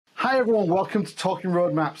Hi everyone, welcome to Talking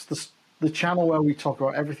Roadmaps, the channel where we talk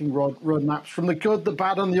about everything roadmaps, from the good, the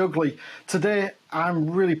bad and the ugly. Today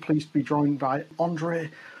I'm really pleased to be joined by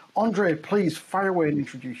Andre. Andre, please fire away and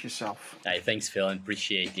introduce yourself. Hey, thanks Phil, and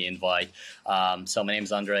appreciate the invite. So my name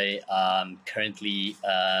is Andre. I'm currently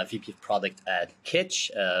VP of product at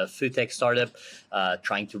Kitch, a food tech startup,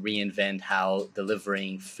 trying to reinvent how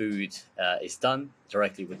delivering food is done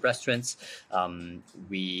directly with restaurants.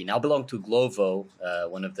 We now belong to Glovo,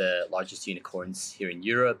 one of the largest unicorns here in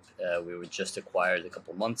Europe. We were just acquired a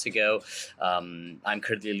couple months ago. I'm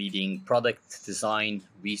currently leading product design,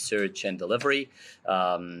 research, and delivery.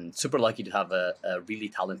 Super lucky to have a really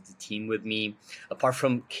talented team with me. Apart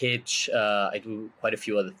from Kitch, I do quite a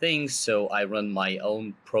few other things. So I run my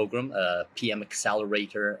own program, a PM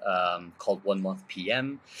accelerator called 1 Month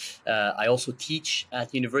PM. I also teach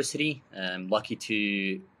at university. I'm lucky to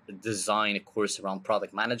design a course around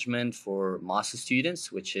product management for master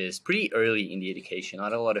students, which is pretty early in the education.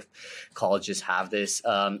 Not a lot of colleges have this.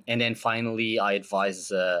 And then finally, I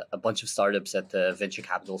advise a bunch of startups at the venture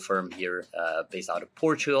capital firm here based out of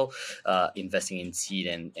Portugal, investing in seed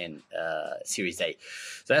and Series A.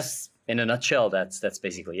 So that's, in a nutshell, that's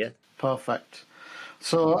basically it. Perfect.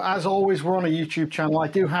 So as always, we're on a YouTube channel. I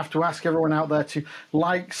do have to ask everyone out there to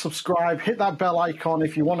like, subscribe, hit that bell icon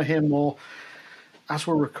if you want to hear more. As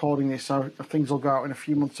we're recording this, things will go out in a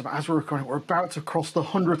few months. As we're recording, we're about to cross the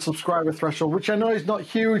 100 subscriber threshold, which I know is not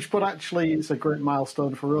huge, but actually it's a great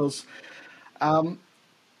milestone for us.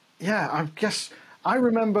 I guess I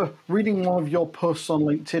remember reading one of your posts on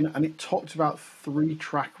LinkedIn, and it talked about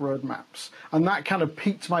 3-track roadmaps. And that kind of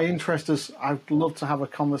piqued my interest, as I'd love to have a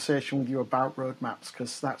conversation with you about roadmaps,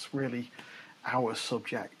 because that's really our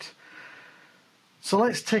subject. So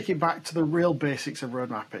let's take it back to the real basics of road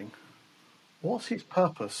mapping. What's its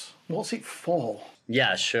purpose? What's it for?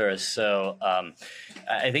 Yeah, sure. So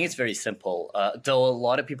I think it's very simple. Though a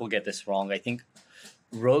lot of people get this wrong, I think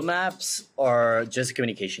roadmaps are just a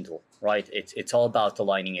communication tool, right? It's all about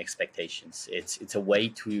aligning expectations. It's a way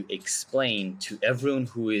to explain to everyone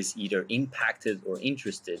who is either impacted or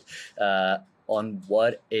interested on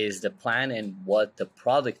what is the plan and what the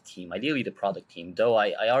product team, ideally the product team, though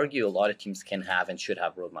I argue a lot of teams can have and should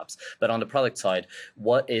have roadmaps. But on the product side,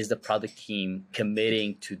 what is the product team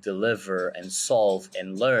committing to deliver and solve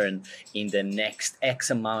and learn in the next X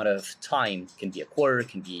amount of time? It can be a quarter, it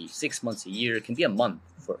can be 6 months, a year, it can be a month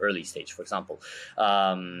for early stage, for example.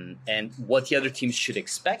 And what the other teams should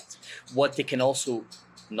expect, what they can also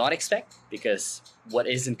not expect, because what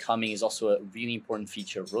isn't coming is also a really important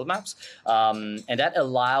feature of roadmaps. And that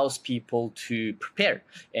allows people to prepare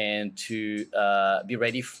and to be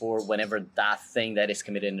ready for whenever that thing that is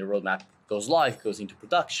committed in the roadmap goes live, goes into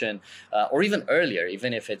production, or even earlier,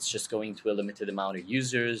 even if it's just going to a limited amount of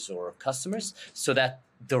users or customers, so that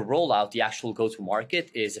the rollout, the actual go-to-market,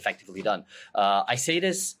 is effectively done. I say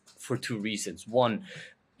this for 2 reasons. One,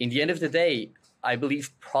 in the end of the day, I believe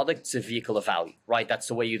product's a vehicle of value, right? That's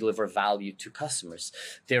the way you deliver value to customers.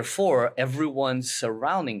 Therefore, everyone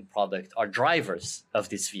surrounding product are drivers of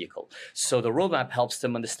this vehicle. So the roadmap helps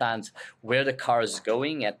them understand where the car is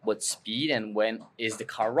going, at what speed, and when is the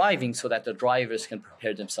car arriving, so that the drivers can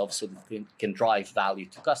prepare themselves so that they can drive value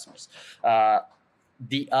to customers.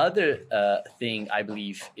 The other thing I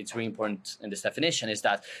believe it's really important in this definition is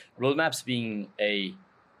that roadmaps being a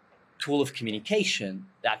tool of communication,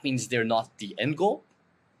 that means they're not the end goal.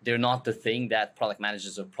 They're not the thing that product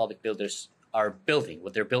managers or product builders are building.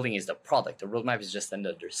 What they're building is the product. The roadmap is just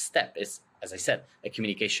another step. It's, as I said, a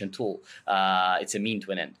communication tool. It's a mean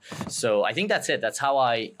to an end. So I think that's it. That's how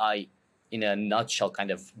I in a nutshell, kind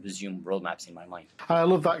of resume roadmaps in my mind. I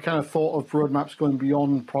love that kind of thought of roadmaps going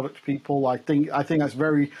beyond product people. I think that's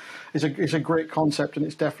it's a great concept, and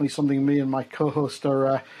it's definitely something me and my co-host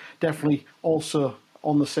are definitely also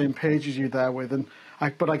on the same page as you there with.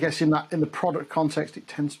 But I guess in the product context, it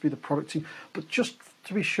tends to be the product team. But just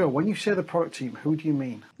to be sure, when you say the product team, who do you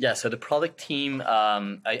mean? Yeah, so the product team,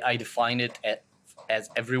 I define it as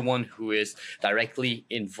everyone who is directly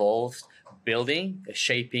involved building,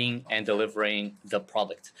 shaping, and delivering the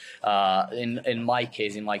product. In my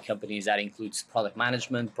case, in my companies, that includes product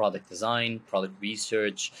management, product design, product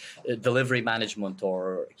research, delivery management,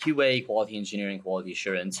 or QA, quality engineering, quality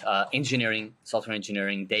assurance, engineering, software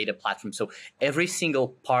engineering, data platform. So every single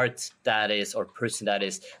part that is, or person that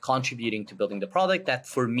is contributing to building the product, that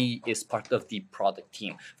for me is part of the product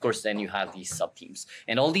team. Of course, then you have these sub teams,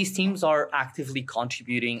 and all these teams are actively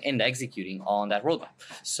contributing and executing on that roadmap.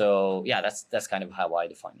 So yeah, that's kind of how I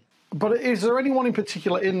define it. But is there anyone in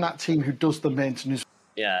particular in that team who does the maintenance?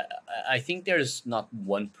 Yeah, I think there's not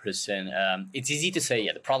one person. It's easy to say,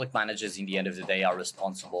 yeah, the product managers in the end of the day are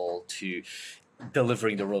responsible to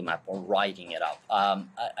delivering the roadmap or writing it up.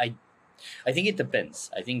 I think it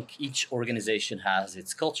depends. I think each organization has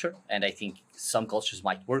its culture, and I think some cultures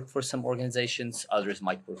might work for some organizations, others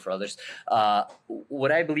might work for others.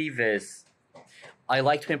 What I believe is I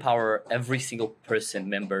like to empower every single person,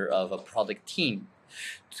 member of a product team,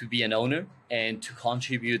 to be an owner and to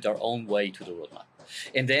contribute their own way to the roadmap.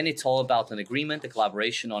 And then it's all about an agreement, a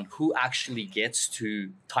collaboration on who actually gets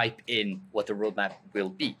to type in what the roadmap will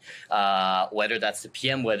be. Whether that's the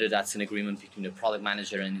PM, whether that's an agreement between the product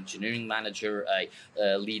manager and engineering manager,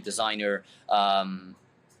 a lead designer.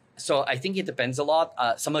 So I think it depends a lot.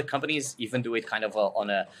 Some of the companies even do it kind of on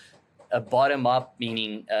a bottom up,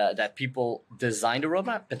 meaning that people design the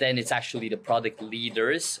roadmap, but then it's actually the product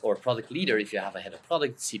leaders or product leader, if you have a head of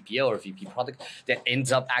product, CPO or VP product, that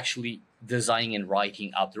ends up actually designing and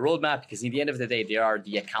writing out the roadmap, because in the end of the day, they are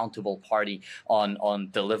the accountable party on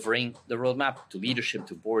delivering the roadmap to leadership,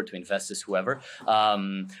 to board, to investors, whoever.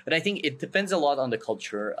 But I think it depends a lot on the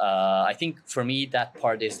culture. I think for me, that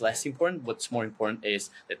part is less important. What's more important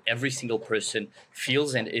is that every single person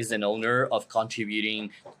feels and is an owner of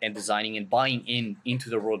contributing and designing and buying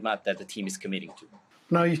into the roadmap that the team is committing to.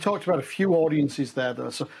 Now, you talked about a few audiences there, though.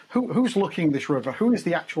 So who's looking at this roadmap? Who is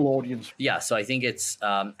the actual audience? Yeah, so I think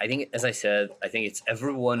as I said, I think it's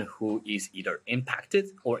everyone who is either impacted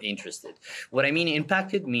or interested. What I mean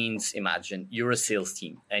impacted means, imagine you're a sales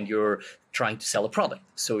team and you're trying to sell a product.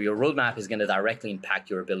 So your roadmap is going to directly impact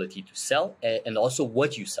your ability to sell and also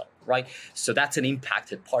what you sell, right? So that's an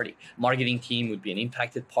impacted party. Marketing team would be an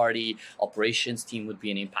impacted party. Operations team would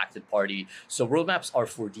be an impacted party. So roadmaps are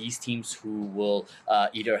for these teams who will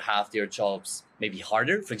either have their jobs maybe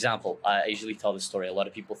harder. For example, I usually tell this story. A lot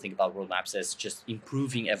of people think about roadmaps as just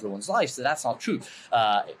improving everyone's lives. So that's not true.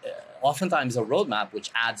 Oftentimes a roadmap which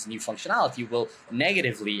adds new functionality will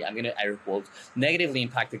negatively, I'm going to air quote, negatively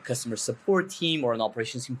impact the customer support team or an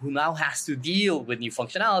operations team who now has to deal with new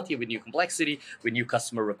functionality, with new complexity, with new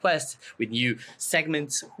customer requests, with new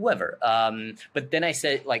segments, whoever. But then I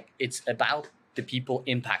said, like, it's about the people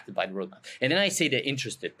impacted by the roadmap. And then I say the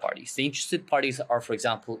interested parties. The interested parties are, for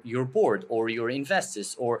example, your board or your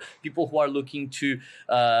investors or people who are looking to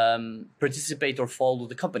participate or follow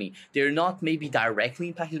the company. They're not maybe directly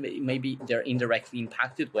impacted, maybe they're indirectly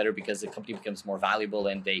impacted, whether because the company becomes more valuable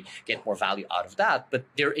and they get more value out of that, but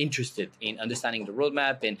they're interested in understanding the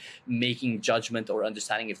roadmap and making judgment or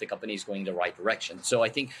understanding if the company is going the right direction. So I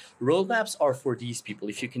think roadmaps are for these people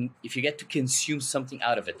if you get to consume something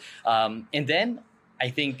out of it. And then I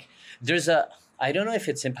think I don't know if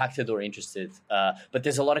it's impacted or interested, but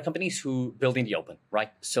there's a lot of companies who build in the open,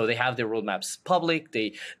 right? So they have their roadmaps public.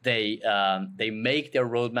 They make their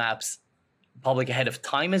roadmaps public ahead of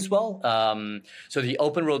time as well. So the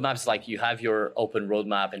open roadmaps, like you have your open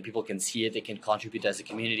roadmap and people can see it, they can contribute as a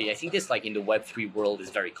community. I think this, like in the Web3 world,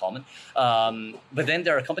 is very common. But then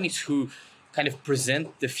there are companies who kind of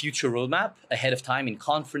present the future roadmap ahead of time in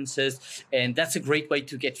conferences. And that's a great way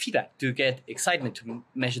to get feedback, to get excitement, to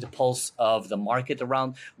measure the pulse of the market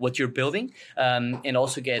around what you're building, and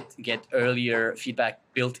also get earlier feedback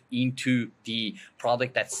built into the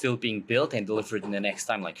product that's still being built and delivered in the next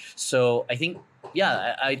timeline. So I think,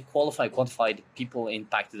 yeah, I'd quantify the people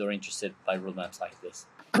impacted or interested by roadmaps like this.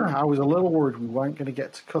 I was a little worried we weren't going to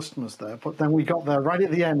get to customers there, but then we got there right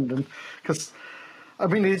at the end. And because I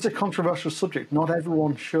mean, it's a controversial subject. Not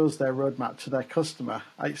everyone shows their roadmap to their customer.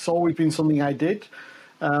 It's always been something I did.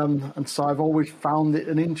 And so I've always found it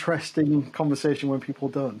an interesting conversation when people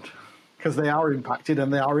don't, because they are impacted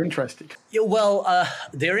and they are interested. Yeah, well,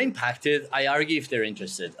 they're impacted. I argue if they're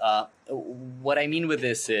interested. What I mean with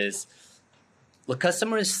this is, look,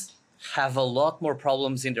 customers have a lot more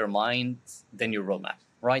problems in their minds than your roadmap,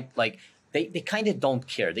 right? Like, they kind of don't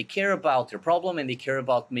care. They care about their problem and they care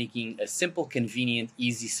about making a simple, convenient,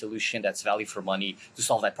 easy solution that's value for money to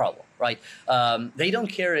solve that problem, right? They don't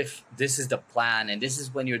care if this is the plan and this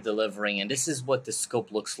is when you're delivering and this is what the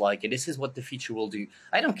scope looks like and this is what the feature will do.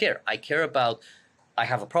 I don't care. I care about, I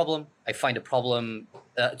have a problem. I find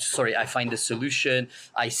I find the solution.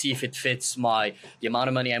 I see if it fits the amount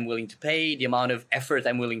of money I'm willing to pay, the amount of effort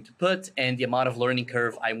I'm willing to put, and the amount of learning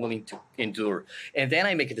curve I'm willing to endure. And then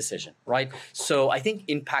I make a decision, right? So I think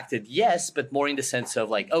impacted, yes, but more in the sense of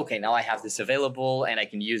like, okay, now I have this available and I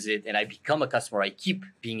can use it and I become a customer. I keep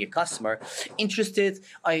being a customer. Interested,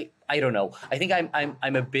 I don't know. I think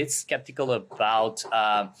I'm a bit skeptical about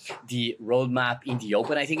the roadmap in the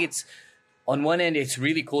open. I think it's on one end, it's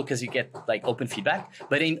really cool because you get like open feedback,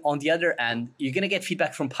 but on the other end, you're going to get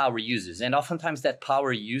feedback from power users. And oftentimes that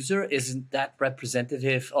power user isn't that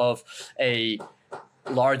representative of a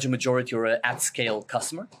large majority or an at-scale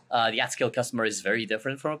customer. The at-scale customer is very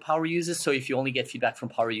different from a power user. So if you only get feedback from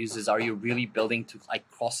power users, are you really building to like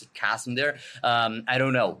cross a chasm there? I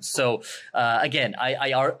don't know. So again,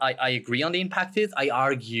 I agree on the impacted. I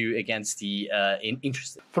argue against the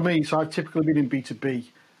interested. For me, so I've typically been in B2B.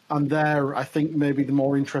 And there, I think maybe the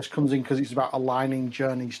more interest comes in because it's about aligning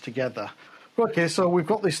journeys together. Okay, so we've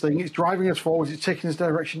got this thing. It's driving us forward. It's taking us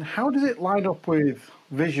direction. How does it line up with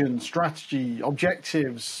vision, strategy,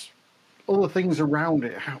 objectives, other things around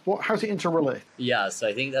it? How's it interrelate? Yeah, so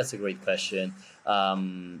I think that's a great question,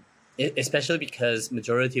 especially because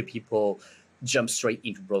majority of people jump straight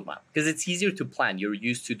into roadmap because it's easier to plan. You're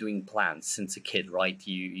used to doing plans since a kid, right?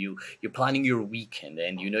 You're planning your weekend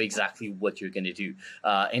and you know exactly what you're going to do,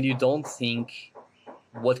 and you don't think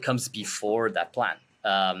what comes before that plan,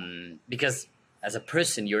 because as a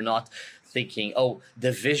person you're not thinking, oh,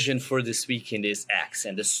 the vision for this weekend is X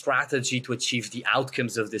and the strategy to achieve the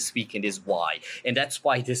outcomes of this weekend is Y. And that's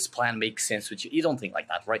why this plan makes sense with you. You don't think like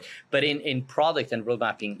that, right? But in product and road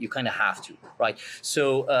mapping, you kind of have to, right?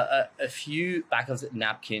 So a few back of the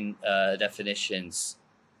napkin definitions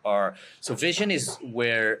are, so vision is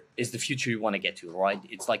the future you want to get to, right?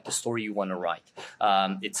 It's like the story you want to write.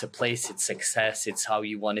 It's a place, it's success, it's how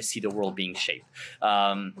you want to see the world being shaped.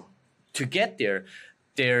 To get there,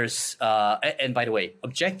 there's and by the way,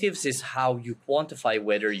 objectives is how you quantify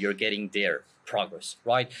whether you're getting there, progress,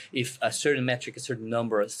 right? If a certain metric, a certain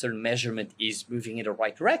number, a certain measurement is moving in the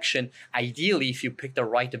right direction, ideally, if you pick the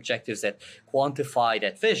right objectives that quantify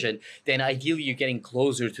that vision, then ideally you're getting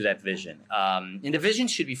closer to that vision. And the vision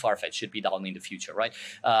should be far-fetched, should be down in the future, right?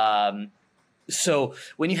 So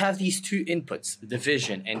when you have these two inputs, the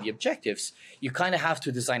vision and the objectives, you kind of have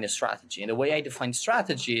to design a strategy. And the way I define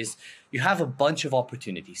strategy is you have a bunch of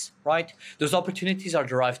opportunities, right? Those opportunities are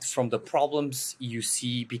derived from the problems you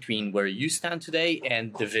see between where you stand today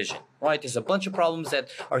and the vision, right? There's a bunch of problems that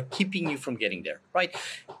are keeping you from getting there, right?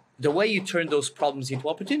 The way you turn those problems into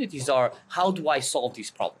opportunities are, how do I solve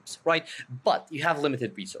these problems, right? But you have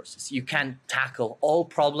limited resources. You can't tackle all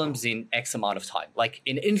problems in X amount of time. Like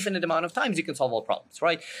in infinite amount of times, you can solve all problems,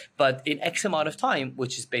 right? But in X amount of time,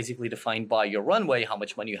 which is basically defined by your runway, how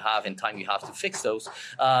much money you have and time you have to fix those,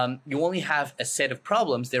 you only have a set of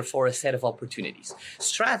problems, therefore a set of opportunities.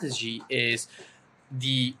 Strategy is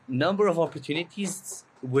the number of opportunities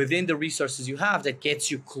within the resources you have that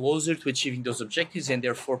gets you closer to achieving those objectives and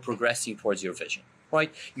therefore progressing towards your vision,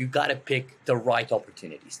 right? You got to pick the right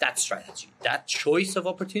opportunities. That's strategy. That choice of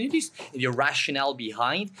opportunities and your rationale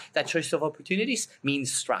behind that choice of opportunities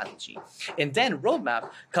means strategy. And then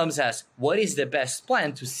roadmap comes as, what is the best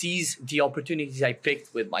plan to seize the opportunities I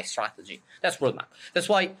picked with my strategy? That's roadmap. That's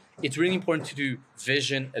why it's really important to do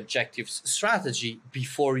vision, objectives, strategy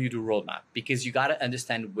before you do roadmap, because you got to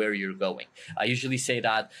understand where you're going. I usually say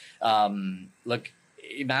that, look,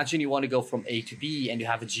 imagine you want to go from A to B and you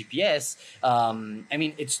have a GPS. I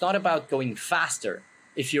mean, it's not about going faster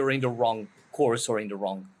if you're in the wrong course or in the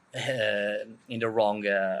wrong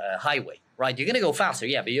highway, right? You're going to go faster,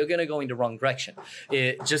 yeah, but you're going to go in the wrong direction.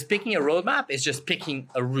 Just picking a roadmap is just picking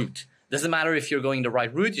a route. Doesn't matter if you're going the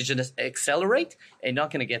right route, you just accelerate and you're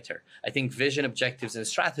not going to get there. I think vision, objectives, and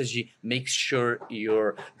strategy make sure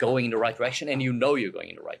you're going in the right direction and you know you're going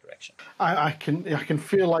in the right direction. I can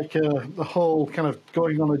feel like the whole kind of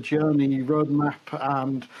going on a journey, roadmap,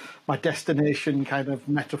 and my destination kind of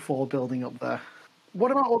metaphor building up there. What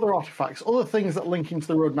about other artifacts, other things that link into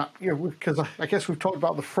the roadmap? Because I guess we've talked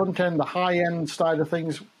about the front end, the high end side of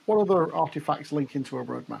things. What other artifacts link into a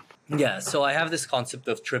roadmap? Yeah, so I have this concept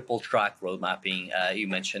of triple track road mapping. You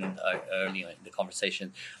mentioned earlier in the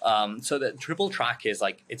conversation. So the triple track is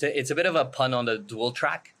like, it's a bit of a pun on the dual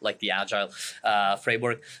track, like the agile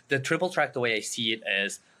framework. The triple track, the way I see it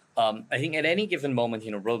is, I think at any given moment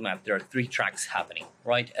in a roadmap, there are 3 tracks happening,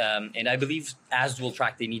 right? And I believe as dual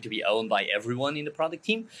track, they need to be owned by everyone in the product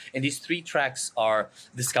team. And these 3 tracks are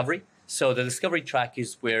discovery. So the discovery track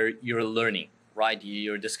is where you're learning, right?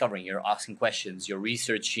 You're discovering, you're asking questions, you're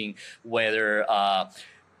researching whether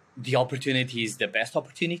the opportunity is the best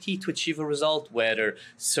opportunity to achieve a result, whether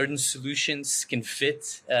certain solutions can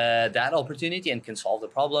fit that opportunity and can solve the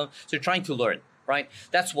problem. So you're trying to learn. Right,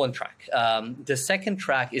 that's one track. The second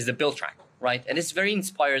track is the build track, right, and it's very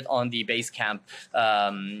inspired on the Basecamp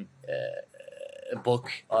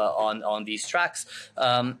book on these tracks.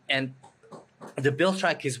 And The build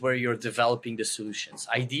track is where you're developing the solutions.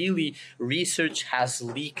 Ideally, research has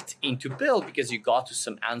leaked into build because you got to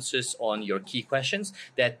some answers on your key questions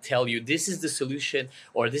that tell you this is the solution,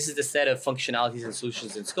 or this is the set of functionalities and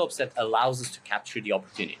solutions and scopes that allows us to capture the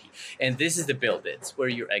opportunity. And this is the build. It's where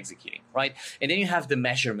you're executing, right? And then you have the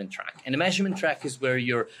measurement track. And the measurement track is where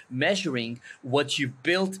you're measuring what you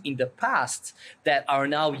built in the past that are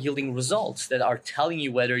now yielding results, that are telling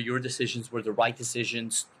you whether your decisions were the right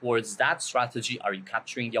decisions towards that strategy. Are you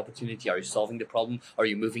capturing the opportunity? Are you solving the problem? Are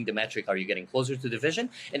you moving the metric? Are you getting closer to the vision?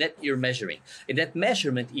 And that you're measuring. And that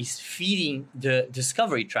measurement is feeding the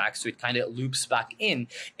discovery track. So it kind of loops back in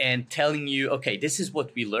and telling you, okay, this is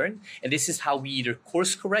what we learned. And this is how we either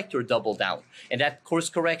course correct or double down. And that course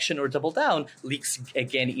correction or double down leaks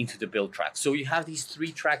again into the build track. So you have these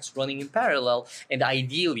three tracks running in parallel. And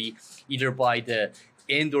ideally, either by the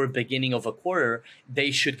end or beginning of a quarter,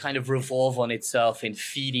 they should kind of revolve on itself and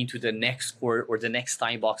feed into the next quarter or the next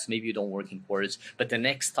time box. Maybe you don't work in quarters, but the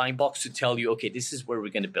next time box to tell you, okay, this is where we're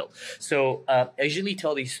going to build. So I usually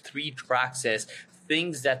tell these three tracks as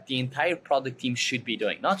things that the entire product team should be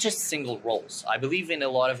doing, not just single roles. I believe in a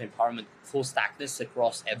lot of empowerment, full stackness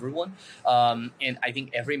across everyone. And I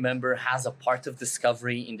think every member has a part of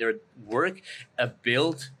discovery in their work, a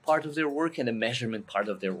build part of their work, and a measurement part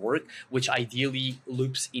of their work, which ideally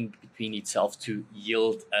loops in between itself to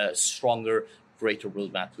yield a stronger, greater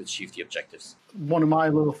roadmap to achieve the objectives. One of my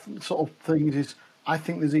little sort of things is I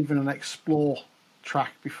think there's even an explore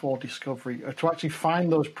track before discovery, to actually find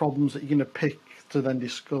those problems that you're going to pick to then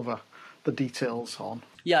discover the details on.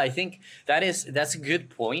 Yeah, I think that's a good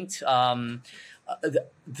point. The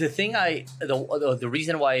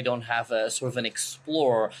reason why I don't have a sort of an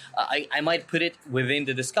explorer, I might put it within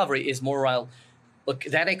the discovery, is more around, look,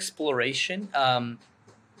 that exploration.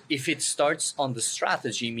 If it starts on the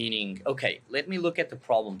strategy, meaning, okay, let me look at the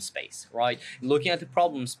problem space, right? Looking at the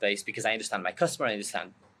problem space because I understand my customer, I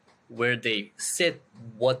understand where they sit,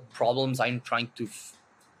 what problems I'm trying to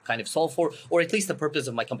kind of solve for, or at least the purpose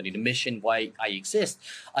of my company, the mission, why I exist.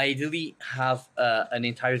 I ideally have an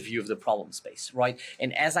entire view of the problem space, right?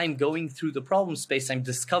 And as I'm going through the problem space, I'm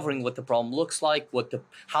discovering what the problem looks like,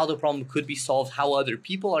 how the problem could be solved, how other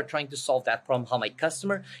people are trying to solve that problem, how my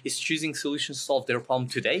customer is choosing solutions to solve their problem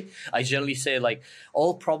today. I generally say, like,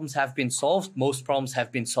 all problems have been solved. Most problems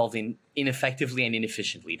have been solved ineffectively and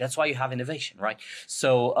inefficiently. That's why you have innovation, right?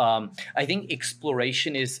 So I think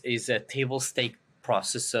exploration is a table stake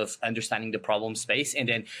process of understanding the problem space and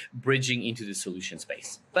then bridging into the solution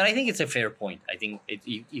space. But I think it's a fair point. I think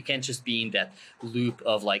you can't just be in that loop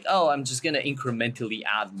of like, oh, I'm just going to incrementally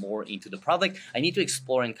add more into the product. I need to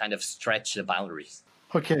explore and kind of stretch the boundaries.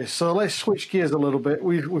 Okay, so let's switch gears a little bit.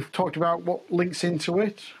 We've talked about what links into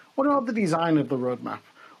it. What about the design of the roadmap?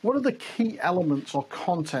 What are the key elements or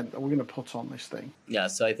content that we're going to put on this thing? Yeah,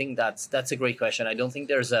 so I think that's a great question. I don't think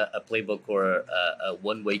there's a playbook or a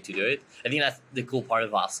one way to do it. I think that's the cool part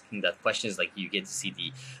of asking that question is like you get to see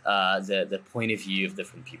the point of view of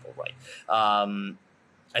different people, right?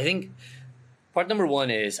 I think part number one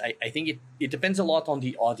is I think it depends a lot on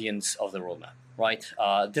the audience of the roadmap, right?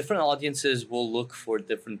 Different audiences will look for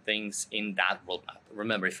different things in that roadmap.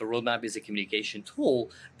 Remember, if a roadmap is a communication tool,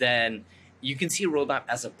 then you can see a roadmap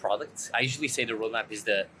as a product. I usually say the roadmap is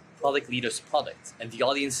the product leader's product, and the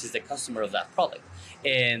audience is the customer of that product.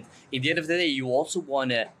 And in the end of the day, you also want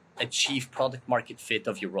to achieve product market fit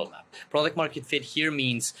of your roadmap. Product market fit here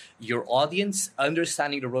means your audience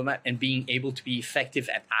understanding the roadmap and being able to be effective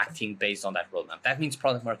at acting based on that roadmap. That means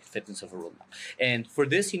product market fitness of a roadmap. And for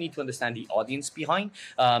this, you need to understand the audience behind.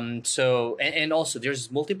 And also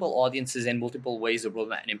there's multiple audiences and multiple ways a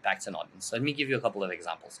roadmap impacts an audience. Let me give you a couple of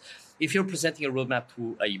examples. If you're presenting a roadmap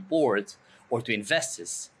to a board or to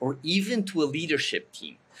investors or even to a leadership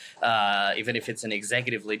team, even if it's an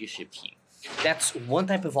executive leadership team, that's one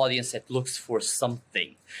type of audience that looks for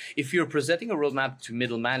something. If you're presenting a roadmap to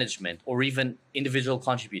middle management or even individual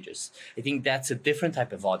contributors, I think that's a different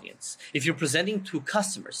type of audience. If you're presenting to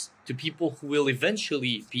customers, to people who will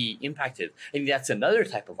eventually be impacted, I think that's another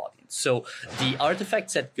type of audience. So the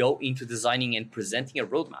artifacts that go into designing and presenting a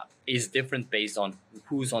roadmap is different based on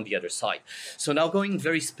who's on the other side. So now going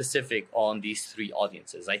very specific on these three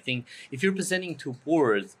audiences, I think if you're presenting to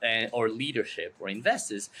boards or leadership or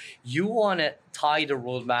investors, you want to tie the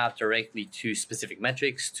roadmap directly to specific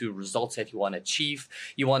metrics, to results that you want to achieve.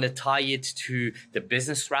 You want to tie it to the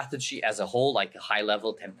business strategy as a whole, like a high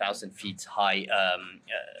level, 10,000 feet high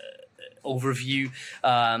overview.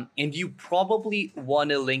 And you probably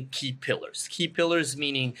want to link key pillars. Key pillars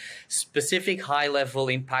meaning specific high level,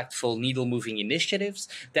 impactful, needle moving initiatives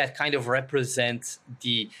that kind of represent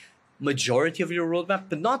the majority of your roadmap,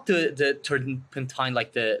 but not the turpentine,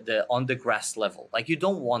 like the on the grass level. Like you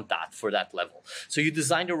don't want that for that level. So you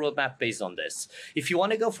design your roadmap based on this. If you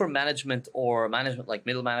want to go for management like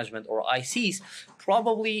middle management or ICs,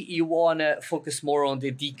 probably you want to focus more on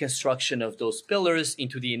the deconstruction of those pillars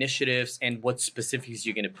into the initiatives and what specifics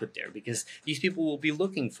you're going to put there, because these people will be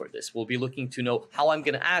looking for this. Will be looking to know how I'm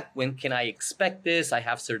going to act. When can I expect this? I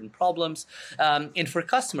have certain problems. And for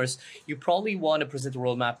customers, you probably want to present the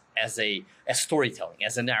roadmap as storytelling,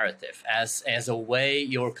 as a narrative, as a way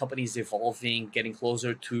your company is evolving, getting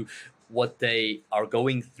closer to what they are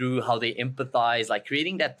going through, how they empathize, like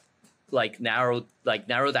creating that narrow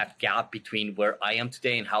that gap between where I am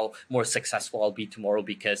today and how more successful I'll be tomorrow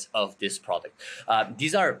because of this product.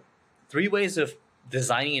 These are 3 ways of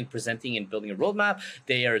designing and presenting and building a roadmap.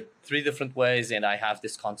 They are 3 different ways, and I have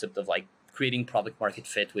this concept of like creating product market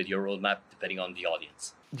fit with your roadmap depending on the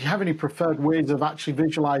audience. Do you have any preferred ways of actually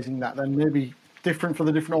visualizing that then, maybe different for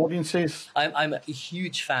the different audiences? I'm a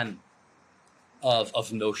huge fan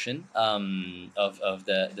of Notion, of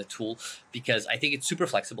the tool, because I think it's super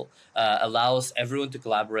flexible, allows everyone to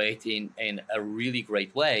collaborate in a really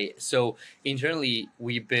great way. So internally,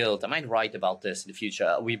 we built, I might write about this in the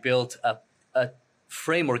future, we built a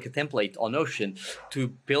framework, a template on Notion to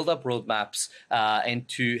build up roadmaps and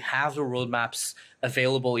to have the roadmaps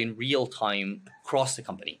available in real time across the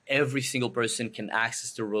company. Every single person can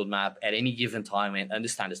access the roadmap at any given time and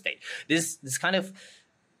understand the state. This kind of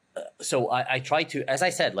so I try to, as I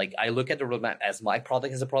said, like I look at the roadmap as my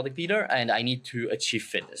product as a product leader, and I need to achieve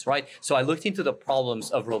fitness, right? So I looked into the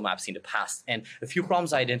problems of roadmaps in the past, and a few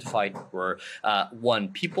problems I identified were, 1,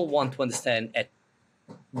 people want to understand at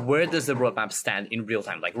where does the roadmap stand in real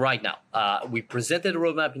time? Like right now, we presented a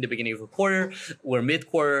roadmap in the beginning of a quarter, we're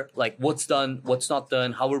mid-quarter, like what's done, what's not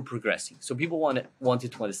done, how we're progressing. So people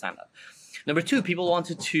wanted to understand that. Number 2, people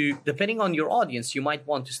wanted to, depending on your audience, you might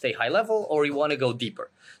want to stay high level or you want to go deeper.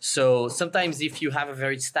 So sometimes if you have a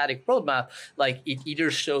very static roadmap, like it either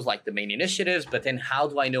shows like the main initiatives, but then how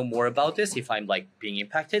do I know more about this if I'm like being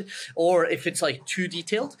impacted? Or if it's like too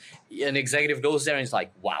detailed, an executive goes there and is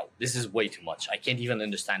like, wow, this is way too much. I can't even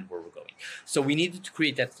understand where we're going. So we needed to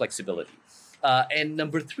create that flexibility. And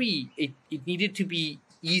number 3, it needed to be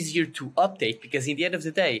easier to update, because in the end of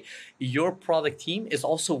the day, your product team is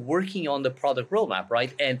also working on the product roadmap,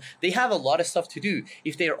 right? And they have a lot of stuff to do.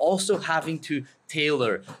 If they're also having to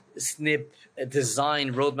tailor, snip,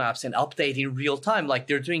 design roadmaps and update in real time, like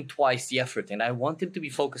they're doing twice the effort. And I want them to be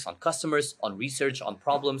focused on customers, on research, on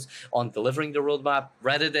problems, on delivering the roadmap,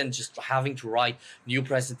 rather than just having to write new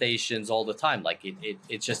presentations all the time. Like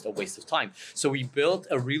it's just a waste of time. So we built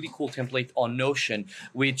a really cool template on Notion,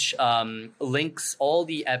 which links all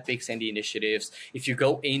the epics and the initiatives. If you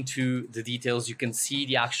go into the details, you can see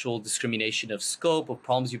the actual discrimination of scope, of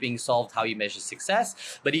problems you're being solved, how you measure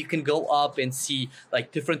success. But you can go up and see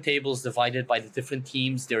like different tables divided by the different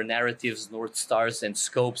teams, their narratives, North Stars, and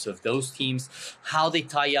scopes of those teams, how they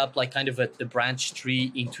tie up like kind of the branch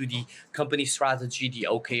tree into the company strategy, the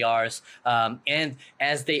OKRs. And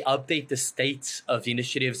as they update the states of the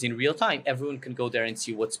initiatives in real time, everyone can go there and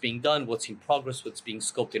see what's being done, what's in progress, what's being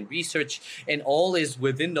scoped and researched, and all is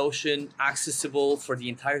within Notion, accessible for the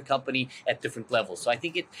entire company at different levels. So I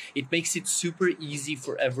think it makes it super easy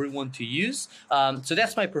for everyone to use. So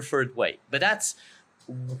that's my preferred way. But that's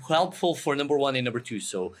helpful for number 1 and number 2.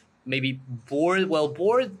 So maybe board,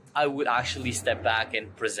 I would actually step back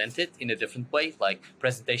and present it in a different way, like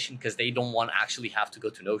presentation, because they don't want to actually have to go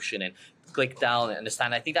to Notion and click down and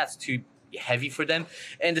understand. I think that's too heavy for them.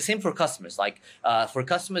 And the same for customers. Like for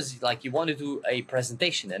customers, like you want to do a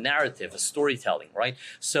presentation, a narrative, a storytelling, right?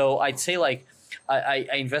 So I'd say like I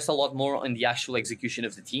invest a lot more in the actual execution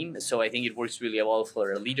of the team. So I think it works really well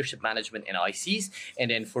for leadership management and ICs.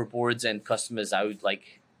 And then for boards and customers, I would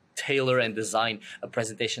like tailor and design a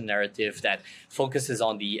presentation narrative that focuses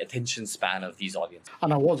on the attention span of these audiences.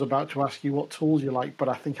 And I was about to ask you what tools you like, but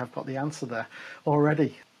I think I've got the answer there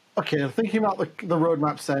already. Okay, thinking about the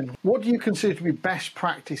roadmaps then, what do you consider to be best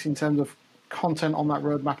practice in terms of content on that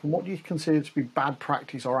roadmap, and what do you consider to be bad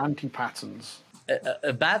practice or anti-patterns?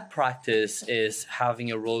 A bad practice is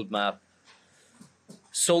having a roadmap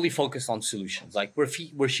solely focused on solutions. Like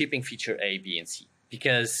we're shipping feature A, B, and C,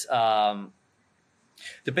 because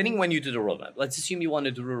depending when you do the roadmap, let's assume you want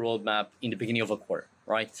to do the roadmap in the beginning of a quarter,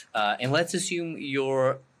 right? And let's assume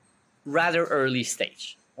you're rather early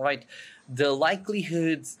stage, right? The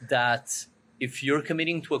likelihood that if you're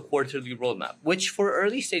committing to a quarterly roadmap, which for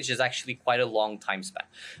early stage is actually quite a long time span,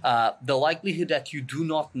 the likelihood that you do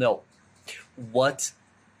not know what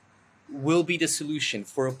will be the solution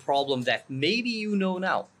for a problem that maybe you know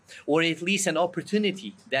now, or at least an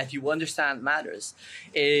opportunity that you understand matters,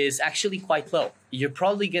 is actually quite low. You're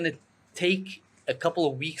probably going to take a couple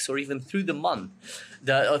of weeks or even through the month,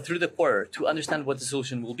 through the quarter, to understand what the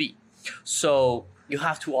solution will be. So you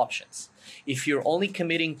have two options. If you're only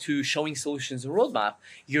committing to showing solutions in the roadmap,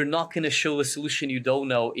 you're not going to show a solution you don't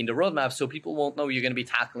know in the roadmap, so people won't know you're going to be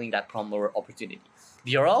tackling that problem or opportunity.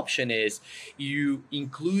 The other option is you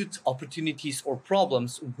include opportunities or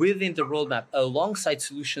problems within the roadmap alongside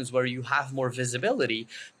solutions where you have more visibility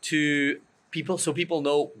to people, so people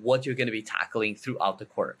know what you're going to be tackling throughout the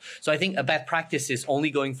quarter. So I think a bad practice is only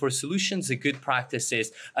going for solutions. A good practice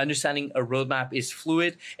is understanding a roadmap is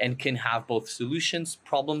fluid and can have both solutions,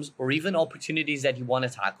 problems, or even opportunities that you want to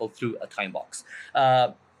tackle through a time box.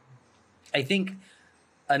 I think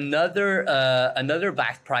another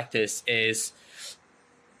bad practice is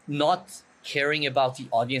not caring about the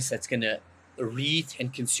audience that's going to read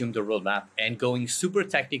and consume the roadmap and going super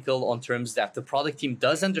technical on terms that the product team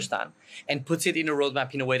does understand and puts it in a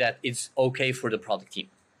roadmap in a way that it's okay for the product team.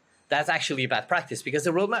 That's actually a bad practice, because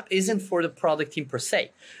the roadmap isn't for the product team per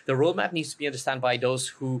se. The roadmap needs to be understood by those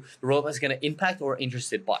who the roadmap is going to impact or are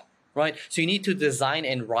interested by, right? So you need to design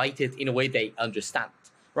and write it in a way they understand.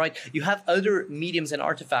 Right, you have other mediums and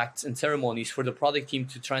artifacts and ceremonies for the product team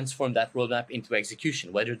to transform that roadmap into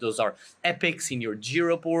execution, whether those are epics in your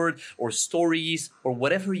Jira board or stories or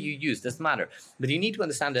whatever you use, doesn't matter. But you need to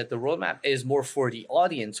understand that the roadmap is more for the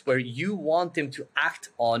audience, where you want them to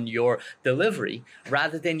act on your delivery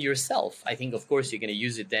rather than yourself. I think, of course, you're going to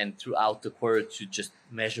use it then throughout the quarter to just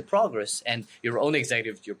measure progress, and your own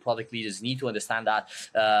executive, your product leaders need to understand that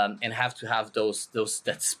and have to have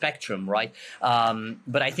that spectrum, right?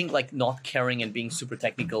 But I think like not caring and being super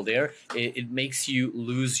technical there, it makes you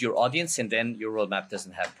lose your audience, and then your roadmap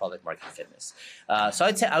doesn't have product market fitness. So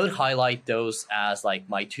I'd say I would highlight those as like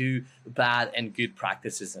my two bad and good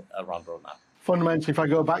practices around roadmap. Fundamentally, if I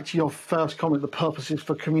go back to your first comment, the purpose is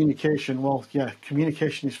for communication. Well, yeah,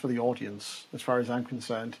 communication is for the audience, as far as I'm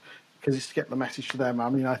concerned, because it's to get the message to them. I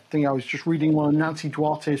mean, I think I was just reading one of Nancy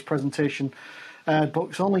Duarte's presentation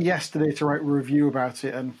books only yesterday to write a review about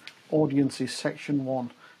it, and audience is section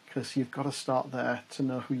 1, because you've got to start there to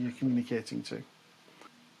know who you're communicating to.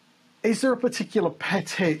 Is there a particular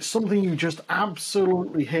pet hate, something you just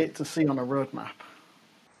absolutely hate to see on a roadmap?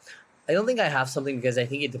 I don't think I have something, because I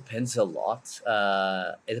think it depends a lot.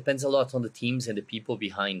 It depends a lot on the teams and the people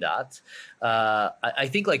behind that. I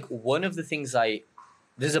think like one of the things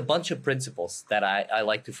there's a bunch of principles that I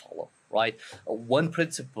like to follow, right? One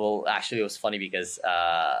principle, actually, it was funny because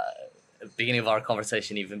beginning of our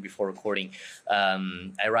conversation, even before recording, I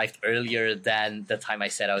arrived earlier than the time I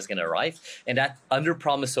said I was going to arrive. And that under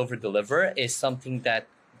promise, over deliver is something that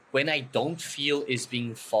when I don't feel is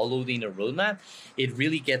being followed in a roadmap, it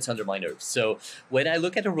really gets under my nerves. So when I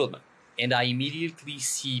look at a roadmap and I immediately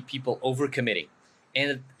see people overcommitting,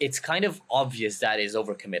 and it's kind of obvious that is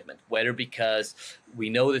overcommitment, whether because we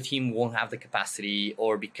know the team won't have the capacity,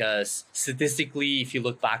 or because statistically, if you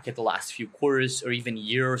look back at the last few quarters or even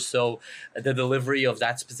year or so, the delivery of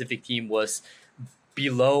that specific team was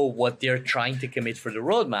below what they're trying to commit for the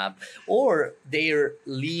roadmap, or they're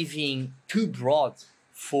leaving too broad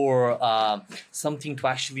for something to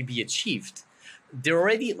actually be achieved. They're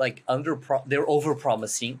already like they're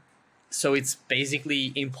over-promising. So it's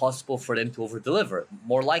basically impossible for them to over-deliver.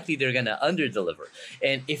 More likely, they're going to under-deliver.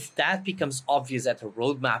 And if that becomes obvious at a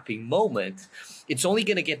road mapping moment, it's only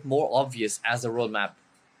going to get more obvious as the roadmap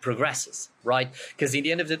progresses, right? Because in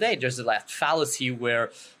the end of the day, there's that fallacy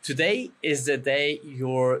where today is the day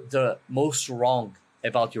you're the most wrong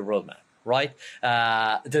about your roadmap, right?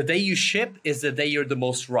 The day you ship is the day you're the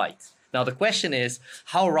most right. Now, the question is,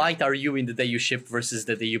 how right are you in the day you ship versus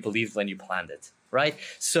the day you believed when you planned it? Right.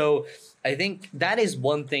 So I think that is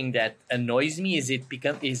one thing that annoys me, is if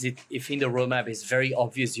in the roadmap is very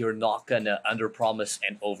obvious you're not going to under promise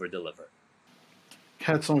and over deliver.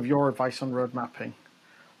 Heard some of your advice on road mapping.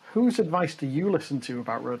 Whose advice do you listen to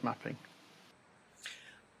about road mapping?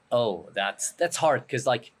 Oh, that's hard, because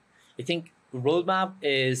like I think roadmap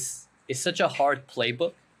is such a hard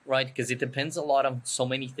playbook, right? Because it depends a lot on so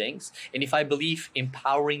many things. And if I believe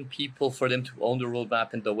empowering people for them to own the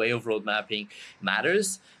roadmap and the way of road mapping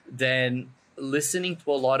matters, then listening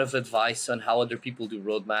to a lot of advice on how other people do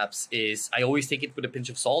roadmaps I always take it with a pinch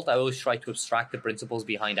of salt. I always try to abstract the principles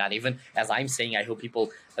behind that. Even as I'm saying, I hope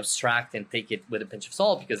people abstract and take it with a pinch of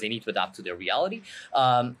salt, because they need to adapt to their reality.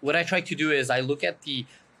 What I try to do is I look at the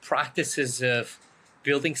practices of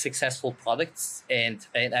building successful products, and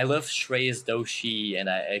I love Shreyas Doshi, and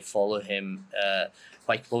I follow him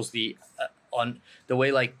quite closely. on the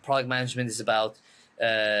way like product management is about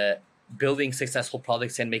building successful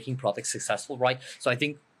products and making products successful, right? So I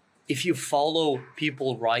think if you follow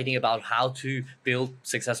people writing about how to build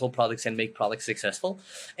successful products and make products successful,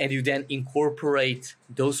 and you then incorporate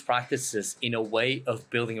those practices in a way of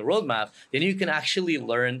building a roadmap, then you can actually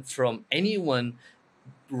learn from anyone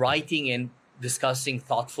writing and discussing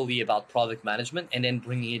thoughtfully about product management and then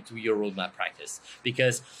bringing it to your roadmap practice.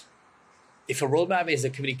 Because if a roadmap is a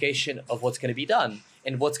communication of what's going to be done,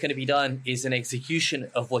 and what's going to be done is an execution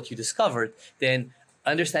of what you discovered, then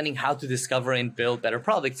understanding how to discover and build better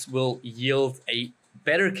products will yield a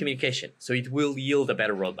better communication. So it will yield a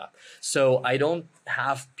better roadmap. So I don't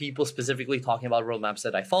have people specifically talking about roadmaps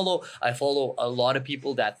that I follow. I follow a lot of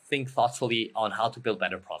people that think thoughtfully on how to build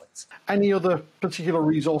better products. Any other particular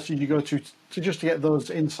resources you go to just to get those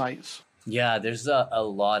insights? Yeah, there's a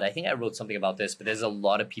lot. I think I wrote something about this, but there's a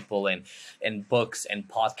lot of people and books and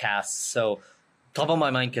podcasts. So top of my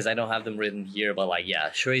mind, because I don't have them written here, but like, yeah,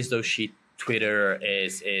 Shreyas Doshi Twitter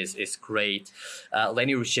is great.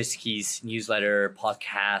 Lenny Ruchitsky's newsletter,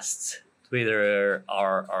 podcasts, Twitter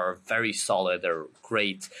are very solid. They're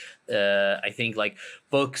great. I think like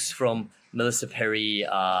books from Melissa Perry,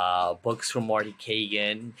 books from Marty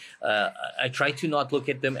Kagan. I try to not look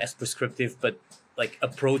at them as prescriptive, but like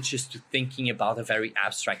approaches to thinking about a very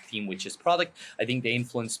abstract theme, which is product. I think they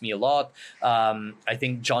influenced me a lot. I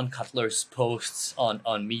think John Cutler's posts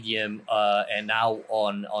on Medium and now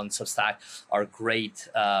on Substack are great.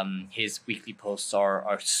 His weekly posts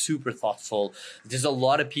are super thoughtful. There's a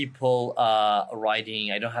lot of people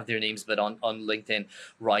writing, I don't have their names, but on LinkedIn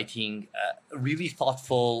writing really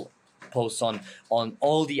thoughtful posts on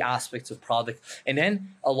all the aspects of product, and then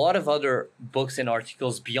a lot of other books and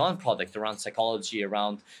articles beyond product around psychology,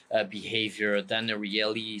 around behavior. Dan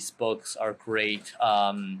Ariely's books are great.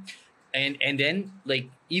 And then like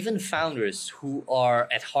even founders who are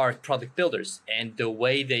at heart product builders, and the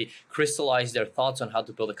way they crystallize their thoughts on how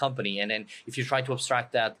to build a company. And then if you try to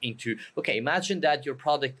abstract that into, okay, imagine that your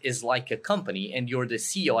product is like a company and you're the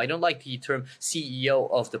CEO. I don't like the term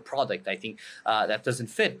CEO of the product. I think that doesn't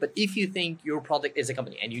fit. But if you think your product is a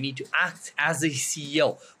company and you need to act as a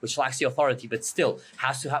CEO, which lacks the authority, but still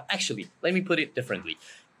has to have, actually, let me put it differently.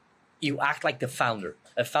 You act like the founder,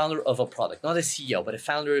 a founder of a product, not a CEO, but a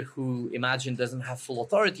founder who, imagine, doesn't have full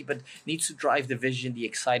authority, but needs to drive the vision, the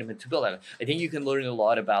excitement to build it. I think you can learn a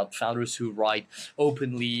lot about founders who write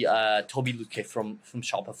openly. Toby Lutke from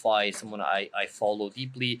Shopify, someone I follow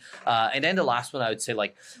deeply. And then the last one, I would say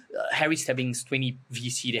like Harry Stebbings, 20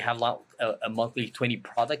 VC. They have a monthly 20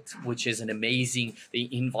 product, which is an amazing, they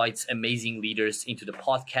invite amazing leaders into the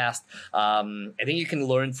podcast. I think you can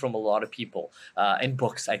learn from a lot of people. And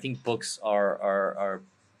books. I think books are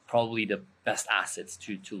probably the best assets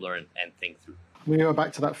to learn and think through. We go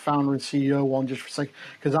back to that founder and CEO one just for a second,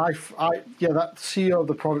 because that CEO of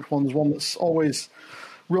the product one is one that's always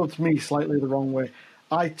rubbed me slightly the wrong way.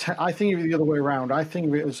 I think of it the other way around. I think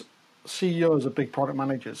of it as CEOs are big product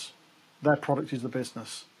managers. Their product is the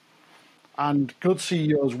business. And good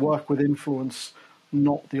CEOs work with influence,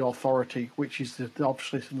 not the authority, which is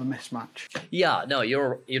obviously the mismatch. Yeah, no,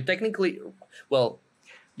 you're technically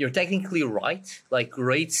right. Like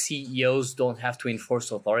great CEOs don't have to enforce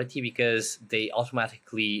authority because they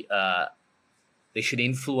automatically they should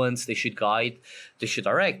influence, they should guide, they should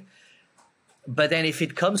direct. But then if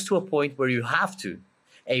it comes to a point where you have to,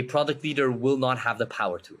 a product leader will not have the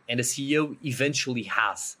power to, and a CEO eventually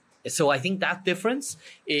has. So I think that difference,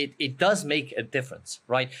 it does make a difference,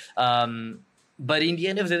 right? But in the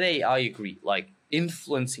end of the day, I agree. Like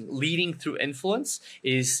leading through influence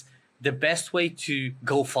is the best way to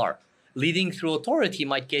go far. Leading through authority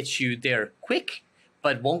might get you there quick,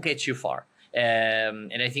 but won't get you far.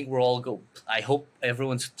 And I think I hope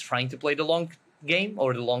everyone's trying to play the long game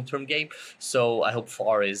or the long-term game. So I hope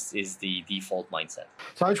far is the default mindset.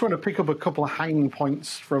 So I just want to pick up a couple of hanging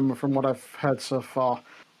points from what I've heard so far.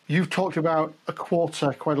 You've talked about a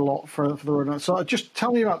quarter quite a lot for the roadmap. So just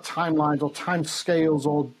tell me about timelines or time scales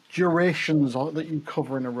or durations that you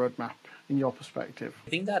cover in a roadmap in your perspective. I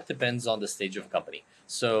think that depends on the stage of a company.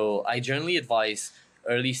 So I generally advise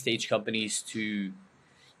early stage companies to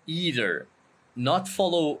either not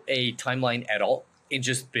follow a timeline at all and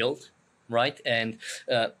just build, right? And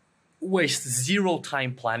waste zero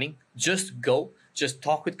time planning. Just go. Just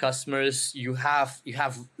talk with customers. You have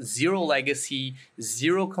zero legacy,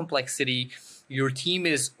 zero complexity. Your team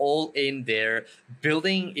is all in there.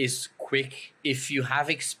 Building is quick. If you have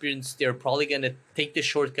experience, they're probably going to take the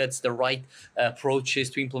shortcuts, the right approaches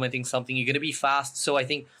to implementing something. You're going to be fast. So I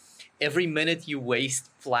think every minute you waste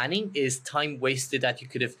planning is time wasted that you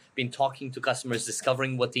could have been talking to customers,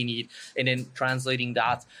 discovering what they need, and then translating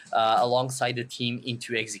that alongside the team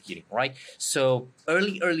into executing, right? So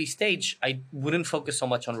early stage, I wouldn't focus so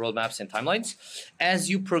much on roadmaps and timelines. As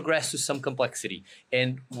you progress to some complexity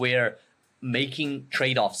and where making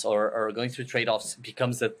trade-offs or going through trade-offs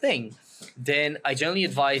becomes a thing, then I generally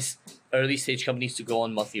advise early stage companies to go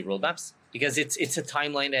on monthly roadmaps, because it's a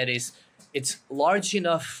timeline that it's large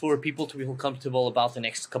enough for people to feel comfortable about the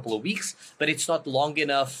next couple of weeks, but it's not long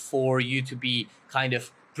enough for you to be kind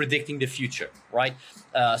of predicting the future, right?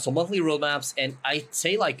 So monthly roadmaps, and I'd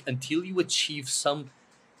say like until you achieve some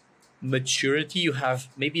maturity, you have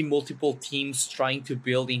maybe multiple teams trying to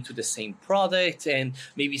build into the same product, and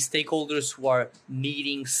maybe stakeholders who are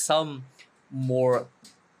needing some more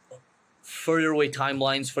further away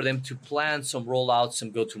timelines for them to plan some rollouts,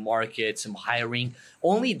 some go-to-market, some hiring.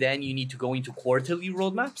 Only then you need to go into quarterly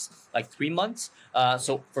roadmaps, like 3 months.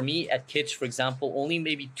 So for me at Kitch, for example, only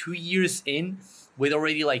maybe 2 years in, with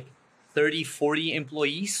already like 30, 40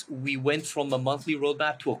 employees, we went from a monthly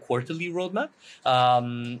roadmap to a quarterly roadmap.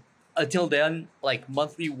 Until then, like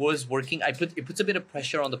monthly was working. It puts a bit of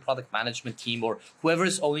pressure on the product management team or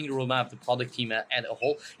whoever's owning the roadmap, the product team at a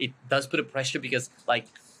whole. It does put a pressure because like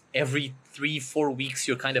every 3-4 weeks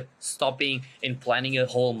you're kind of stopping and planning a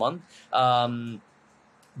whole month.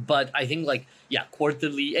 But I think like, yeah,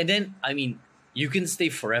 quarterly. And then, I mean, you can stay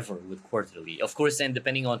forever with quarterly. Of course, then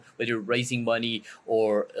depending on whether you're raising money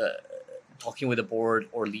or talking with the board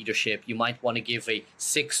or leadership, you might want to give a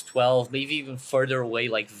 6, 12, maybe even further away,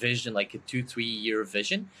 like vision, like a 2-3 year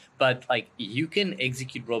vision. But like you can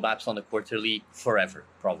execute roadmaps on a quarterly forever,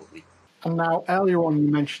 probably. And now, earlier on,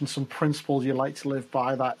 you mentioned some principles you like to live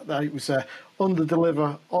by. That it was under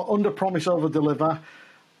deliver, or under promise, over deliver.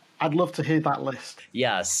 I'd love to hear that list.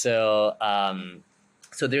 Yeah. So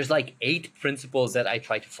there's like 8 principles that I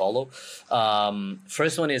try to follow.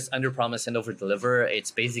 First one is under promise and over deliver.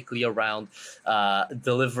 It's basically around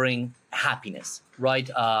delivering happiness, right?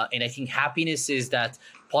 And I think happiness is that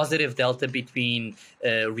positive delta between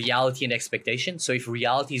reality and expectation. So if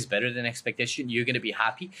reality is better than expectation, you're going to be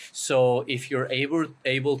happy. So if you're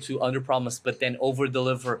able to under promise but then over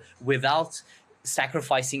deliver without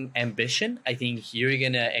sacrificing ambition, I think you're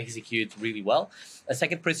going to execute really well. A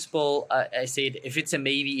second principle, I say if it's a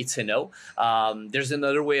maybe, it's a no. There's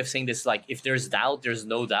another way of saying this, like if there's doubt, there's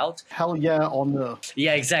no doubt. Hell yeah or no.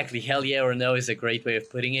 Yeah, exactly. Hell yeah or no is a great way of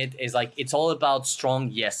putting it. Is like it's all about strong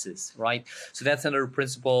yeses, right? So that's another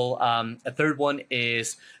principle. A third one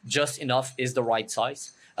is just enough is the right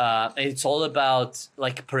size. It's all about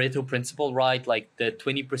like Pareto principle, right? Like the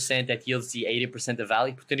 20% that yields the 80% of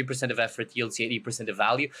value, 20% of effort yields the 80% of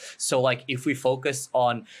value. So like if we focus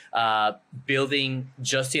on building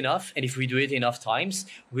just enough, and if we do it enough times,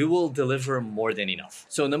 we will deliver more than enough.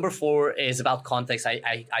 So number 4 is about context.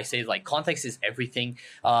 I say like context is everything.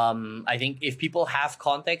 I think if people have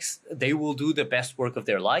context, they will do the best work of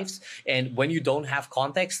their lives. And when you don't have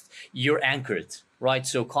context, you're anchored. Right,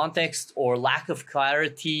 so context or lack of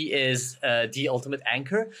clarity is the ultimate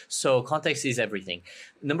anchor. So context is everything.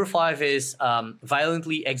 Number 5 is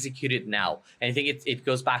violently executed now. And I think it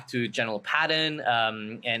goes back to general pattern.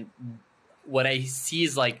 And what I see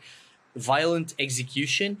is like violent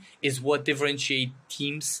execution is what differentiates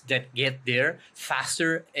teams that get there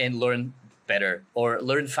faster and learn better, or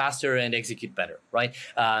learn faster and execute better, right?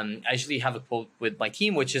 I actually have a quote with my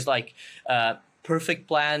team, which is like, perfect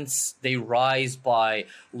plans, they rise by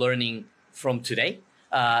learning from today.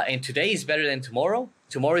 And today is better than tomorrow.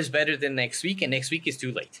 Tomorrow is better than next week, and next week is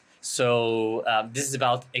too late. So this is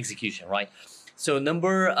about execution, right? So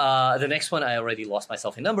the next one, I already lost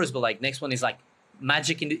myself in numbers, but like next one is like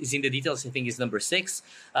magic is in the details. I think is number 6.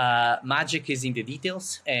 Magic is in the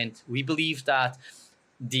details. And we believe that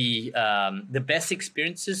the best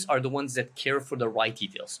experiences are the ones that care for the right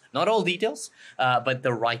details. Not all details, but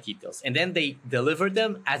the right details. And then they deliver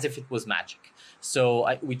them as if it was magic. So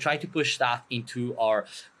we try to push that into our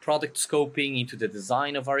product scoping, into the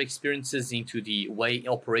design of our experiences, into the way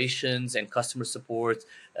operations and customer support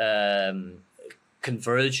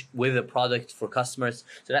converge with the product for customers.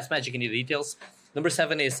 So that's magic in the details. Number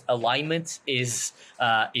 7 is alignment is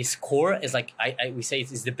core. Is like we say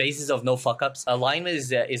it's the basis of no fuck ups. Alignment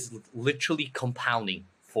is literally compounding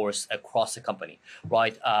force across a company,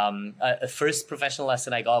 right? A first professional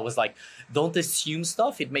lesson I got was like, don't assume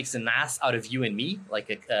stuff. It makes an ass out of you and me, like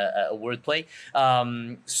a wordplay.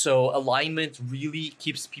 So alignment really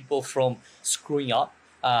keeps people from screwing up.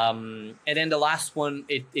 And then the last one,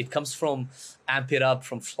 it comes from Amp It Up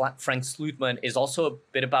from Frank Slootman, is also a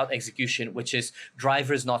bit about execution, which is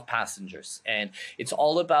drivers, not passengers. And it's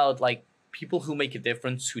all about like people who make a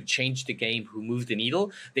difference, who change the game, who move the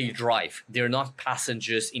needle. They drive. They're not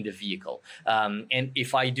passengers in the vehicle. And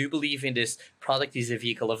if I do believe in this product is a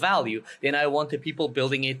vehicle of value, then I want the people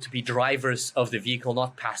building it to be drivers of the vehicle,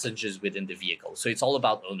 not passengers within the vehicle. So it's all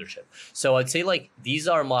about ownership. So I'd say like these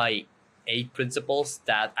are my 8 principles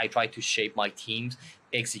that I try to shape my team's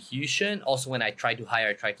execution. Also, when I try to hire,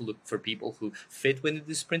 I try to look for people who fit within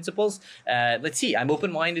these principles. Let's see. I'm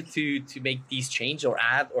open-minded to make these change or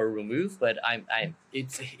add or remove, but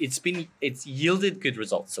it's yielded good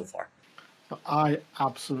results so far. I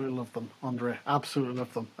absolutely love them, Andre. Absolutely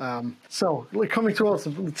love them. So, coming towards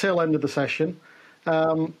the tail end of the session,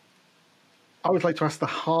 I would like to ask the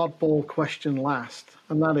hardball question last,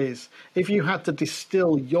 and that is, if you had to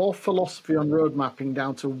distill your philosophy on road mapping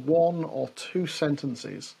down to 1 or 2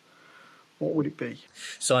 sentences, what would it be?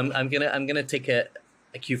 So I'm gonna take a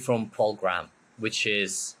cue from Paul Graham, which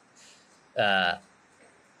is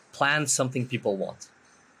plan something people want.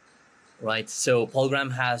 Right. So Paul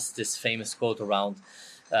Graham has this famous quote around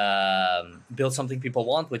build something people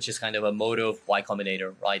want, which is kind of a motto of Y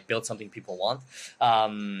Combinator, right? Build something people want.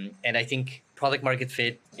 And I think product market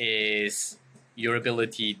fit is your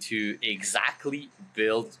ability to exactly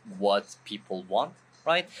build what people want,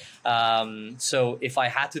 right? So if I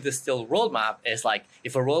had to distill roadmap, it's like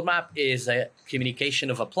if a roadmap is a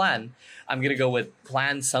communication of a plan, I'm going to go with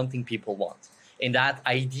plan something people want. And that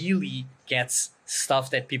ideally gets stuff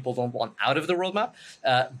that people don't want out of the roadmap,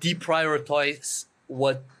 deprioritize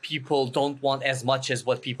what people don't want as much as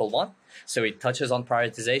what people want. So it touches on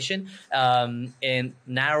prioritization and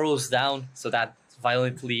narrows down, so that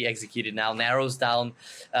violently executed now, narrows down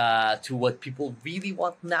to what people really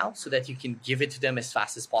want now so that you can give it to them as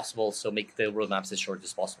fast as possible. So make the roadmaps as short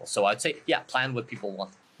as possible. So I'd say, yeah, plan what people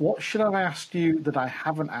want. What should I have asked you that I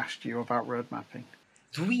haven't asked you about road mapping?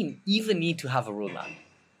 Do we even need to have a roadmap?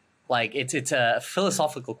 Like it's a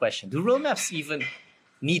philosophical question. Do roadmaps even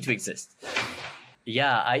need to exist?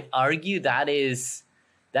 Yeah, I argue that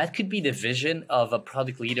could be the vision of a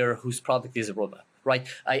product leader whose product is a roadmap, right?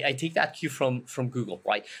 I take that cue from Google,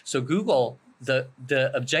 right? So Google,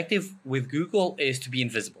 the objective with Google is to be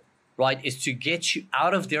invisible, right? Is to get you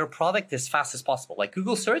out of their product as fast as possible. Like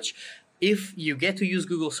Google search, if you get to use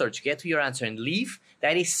Google search, get to your answer and leave,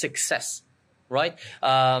 that is success, right?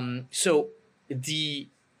 So the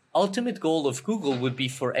ultimate goal of Google would be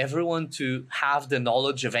for everyone to have the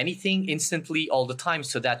knowledge of anything instantly all the time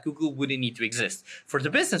so that Google wouldn't need to exist. For the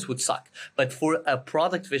business would suck, but for a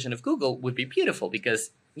product vision of Google would be beautiful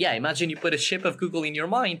because yeah, imagine you put a ship of Google in your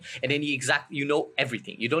mind and then you know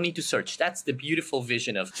everything. You don't need to search. That's the beautiful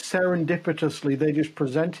vision of... Serendipitously, they just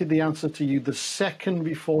presented the answer to you the second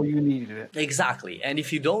before you needed it. Exactly. And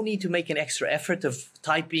if you don't need to make an extra effort of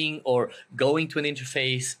typing or going to an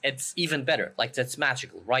interface, it's even better. Like that's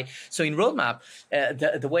magical, right? So in Roadmap,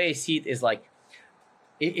 the way I see it is like,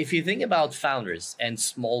 if you think about founders and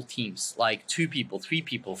small teams, like 2 people, 3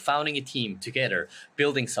 people founding a team together,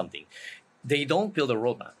 building something, they don't build a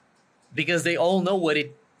roadmap because they all know what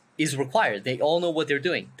it is required. They all know what they're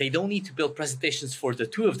doing. They don't need to build presentations for the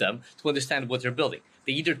 2 of them to understand what they're building.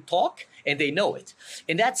 They either talk and they know it.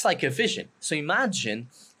 And that's like a vision. So imagine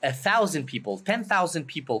 1,000 people, 10,000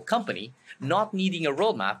 people company not needing a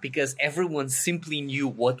roadmap because everyone simply knew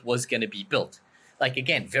what was going to be built. Like,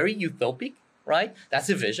 again, very utopic, right? That's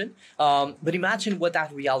a vision. But imagine what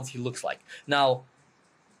that reality looks like. Now,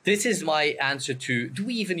 this is my answer to, do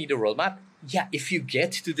we even need a roadmap? Yeah, if you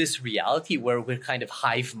get to this reality where we're kind of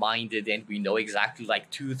hive-minded and we know exactly like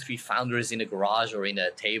 2 or 3 founders in a garage or in a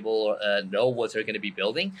table know what they're going to be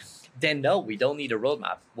building, then no, we don't need a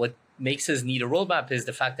roadmap. What makes us need a roadmap is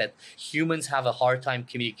the fact that humans have a hard time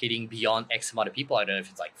communicating beyond X amount of people. I don't know if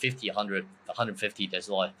it's like 50, 100, 150. There's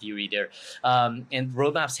a lot of theory there. And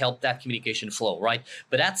roadmaps help that communication flow, right?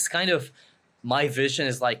 But that's kind of my vision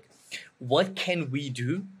is like, what can we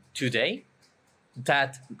do today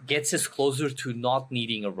that gets us closer to not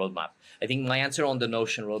needing a roadmap? I think my answer on the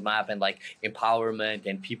Notion roadmap and like empowerment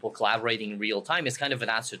and people collaborating in real time is kind of an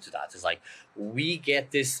answer to that. It's like we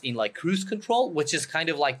get this in like cruise control, which is kind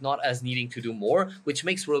of like not as needing to do more, which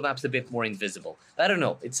makes roadmaps a bit more invisible. I don't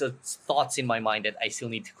know. It's thoughts in my mind that I still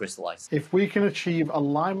need to crystallize. If we can achieve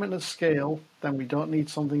alignment at scale, then we don't need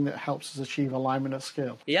something that helps us achieve alignment at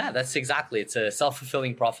scale. Yeah, that's exactly. It's a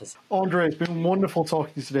self-fulfilling prophecy. Andre, it's been wonderful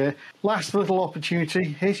talking to you today. Last little opportunity.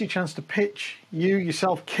 Here's your chance to pitch you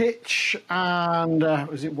yourself, Kitch, and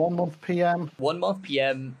was it 1 month PM? 1 month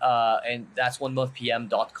PM, and that's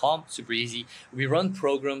 1monthpm.com. Super easy. We run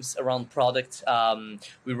programs around product.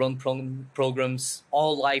 We run programs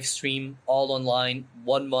all live stream, all online,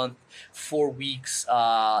 1 month, 4 weeks.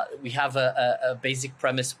 We have a basic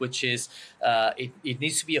premise, which is it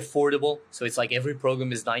needs to be affordable. So it's like every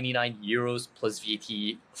program is 99 euros plus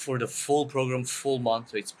VAT for the full program, full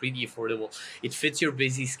month. So it's pretty affordable. It fits your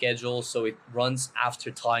busy schedule. So it runs after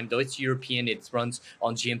time. Though it's European, it runs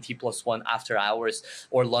on GMT +1 after hours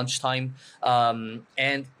or lunchtime.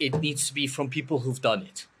 And it needs to be from people who've done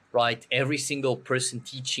it. Right? Every single person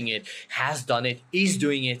teaching it has done it, is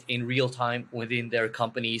doing it in real time within their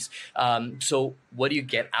companies. So what do you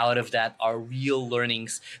get out of that are real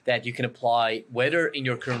learnings that you can apply, whether in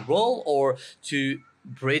your current role or to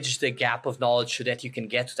bridge the gap of knowledge so that you can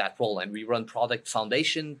get to that role. And we run product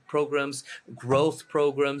foundation programs, growth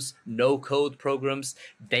programs, no code programs,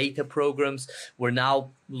 data programs. We're now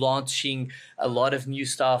launching a lot of new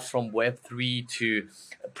stuff from Web3 to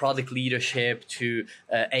product leadership to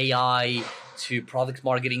AI to product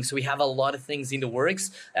marketing. So we have a lot of things in the works.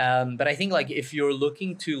 But I think like if you're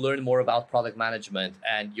looking to learn more about product management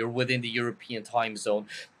and you're within the European time zone,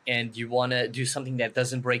 and you want to do something that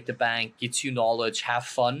doesn't break the bank, gets you knowledge, have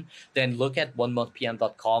fun, then look at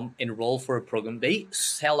 1monthpm.com, enroll for a program. They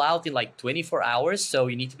sell out in like 24 hours, so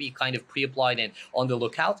you need to be kind of pre-applied and on the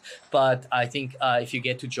lookout. But I think if you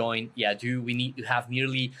get to join, we need to have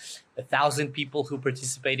nearly 1,000 people who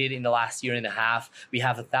participated in the last year and a half. We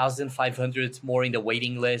have 1,500 more in the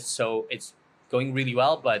waiting list, so it's going really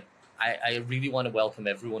well, but I really want to welcome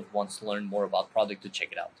everyone who wants to learn more about product to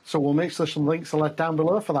check it out. So we'll make sure some links are left down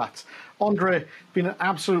below for that. Andre, it's been an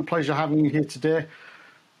absolute pleasure having you here today.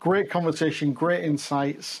 Great conversation, great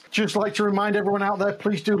insights. Just like to remind everyone out there,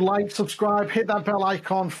 please do like, subscribe, hit that bell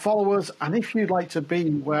icon, follow us. And if you'd like to be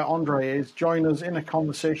where Andre is, join us in a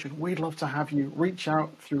conversation. We'd love to have you. Reach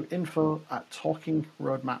out through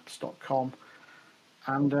info@talkingroadmaps.com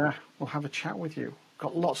and we'll have a chat with you.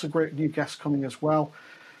 Got lots of great new guests coming as well.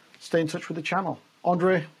 Stay in touch with the channel.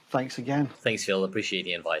 Andre, thanks again. Thanks, Phil. Appreciate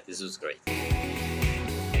the invite. This was great.